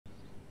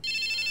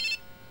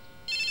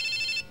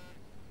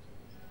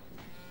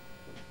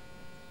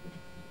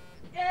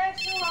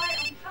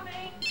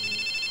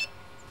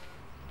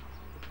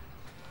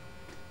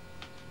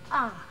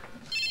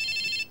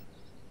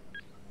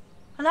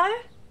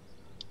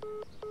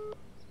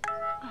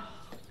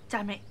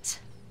Damn it.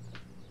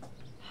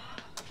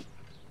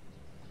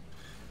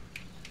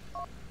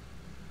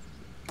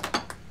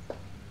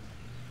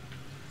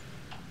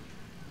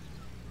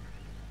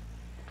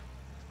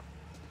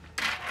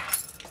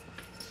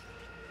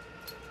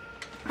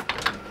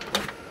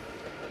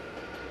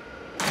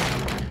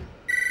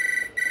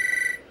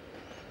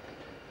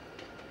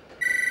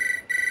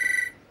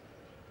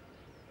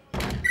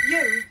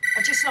 You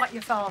are just like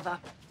your father.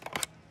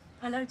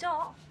 Hello,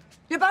 Dot.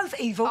 You're both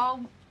evil.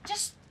 Oh,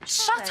 just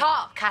Shut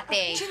up,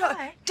 Kathy. Do you know,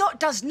 Dot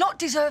does not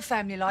deserve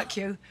family like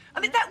you. I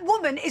mean, that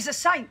woman is a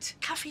saint.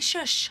 Kathy,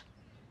 shush.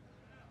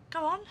 Go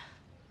on.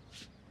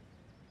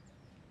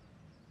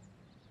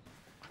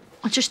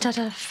 I just had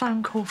a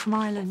phone call from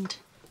Ireland.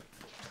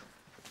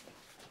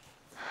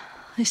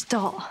 It's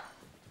Dot.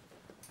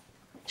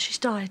 She's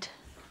died.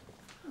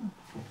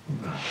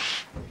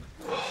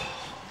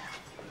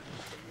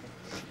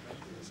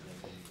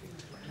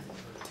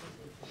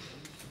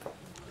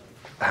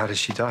 How did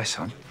she die,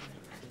 son?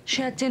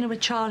 She had dinner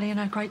with Charlie and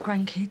her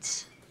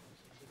great-grandkids.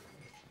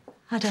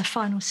 Had her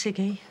final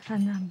ciggy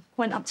and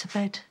went up to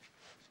bed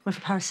with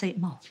a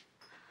paracetamol.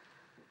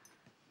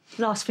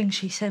 Last thing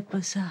she said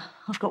was,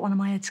 I've got one of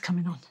my heads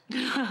coming on.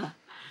 The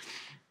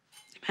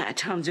amount of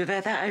times we've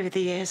heard that over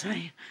the years,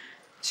 eh?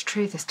 It's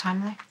true this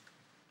time, though.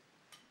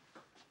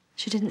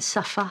 She didn't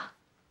suffer.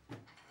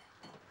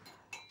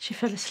 She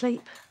fell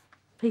asleep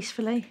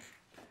peacefully.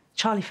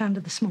 Charlie found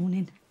her this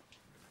morning.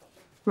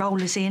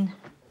 Rollers in,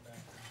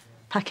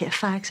 packet of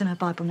fags and her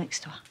Bible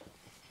next to her.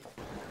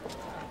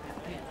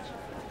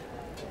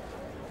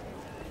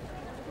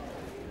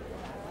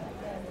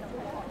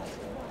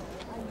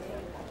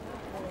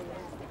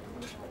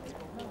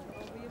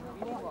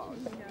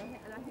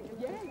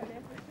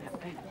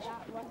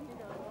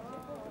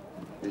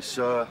 It's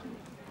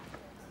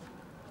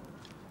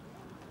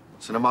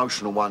an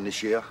emotional one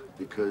this year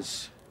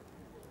because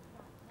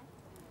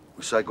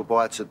we say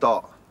goodbye to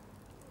Dot.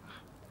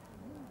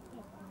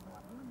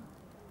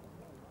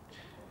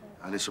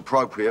 And it's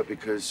appropriate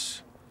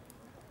because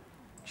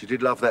she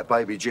did love that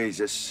baby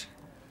Jesus.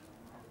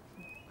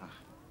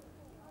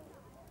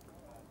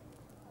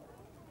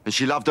 And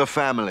she loved her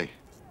family.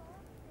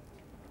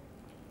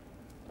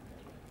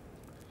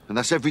 And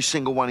that's every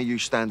single one of you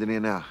standing here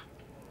now.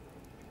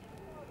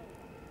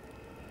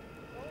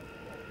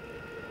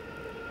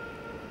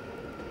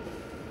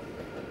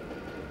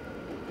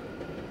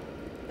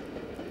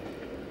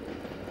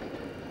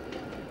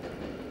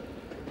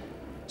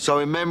 So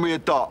in memory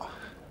of Dot,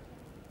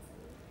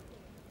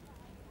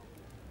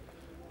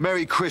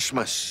 Merry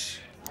Christmas.